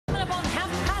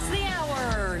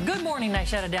morning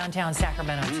nice out of downtown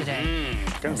Sacramento today.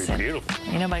 It's going to be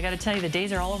beautiful. You know, but I got to tell you, the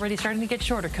days are already starting to get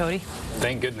shorter, Cody.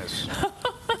 Thank goodness.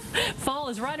 Fall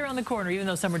is right around the corner, even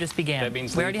though summer just began. That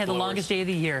means we already had the longest day of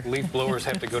the year. Leaf blowers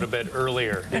have to go to bed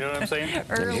earlier. You know what I'm saying?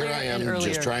 Earlier and here I am, and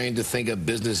just trying to think of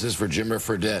businesses for Jimmer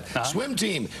Fredette. Swim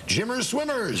team, Jimmer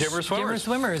Swimmers. Jimmer Swimmers. Jimmer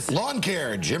Swimmers. Lawn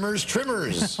care, Jimmers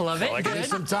Trimmers. Love it. like Give me Good.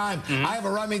 some time. I have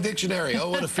a rhyming dictionary. Oh,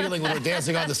 what a feeling when we're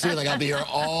dancing on the ceiling. I'll be here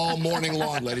all morning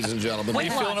long, ladies and gentlemen. Are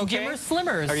you feeling okay? Jimmer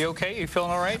Slimmers. Are you okay? You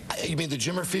feeling all right? You mean the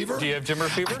Jimmer fever? Do you have Jimmer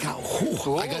fever?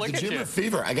 I got look the at you. Jimmer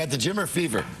fever. I got the Jimmer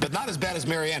fever, but not as bad as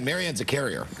Marianne. Marianne's a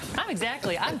carrier.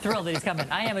 I'm thrilled that he's coming.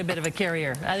 I am a bit of a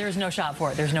carrier. There's no shot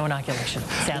for it. There's no inoculation.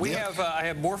 Sadly. I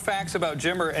have more facts about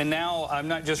Jimmer, and now I'm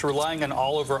not just relying on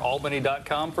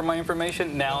alloveralbany.com for my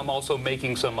information. Now I'm also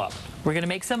making some up. We're going to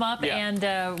make some up, Yeah. and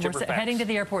we're heading to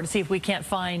the airport to see if we can't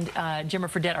find Jimmer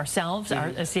Fredette ourselves,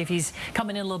 see if he's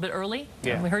coming in a little bit early.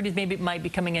 Yeah. We heard he might be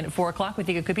coming in at 4 o'clock. We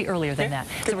think it could be earlier than that.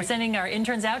 So we're sending our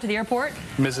interns out to the airport.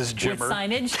 Mrs. Jimmer. With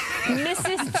signage.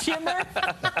 Mrs. Jimmer.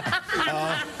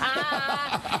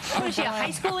 What is she, a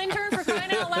high school intern for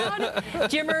crying out loud?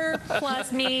 Jimmer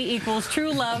plus me equals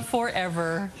true love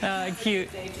forever. Cute.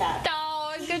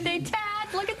 Oh, good day, Tat.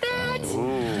 Look at that.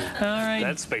 Ooh, all right.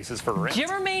 that space is for rent.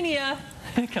 Jimmer mania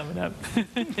coming up.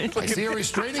 I see a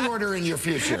restraining order in your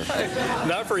future.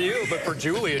 Not for you, but for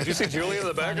Julia. Did you see Julia in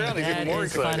the background? He's even more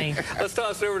exciting. Funny. Let's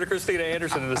toss it over to Christina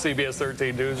Anderson in the CBS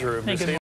 13 newsroom. Hey, good morning.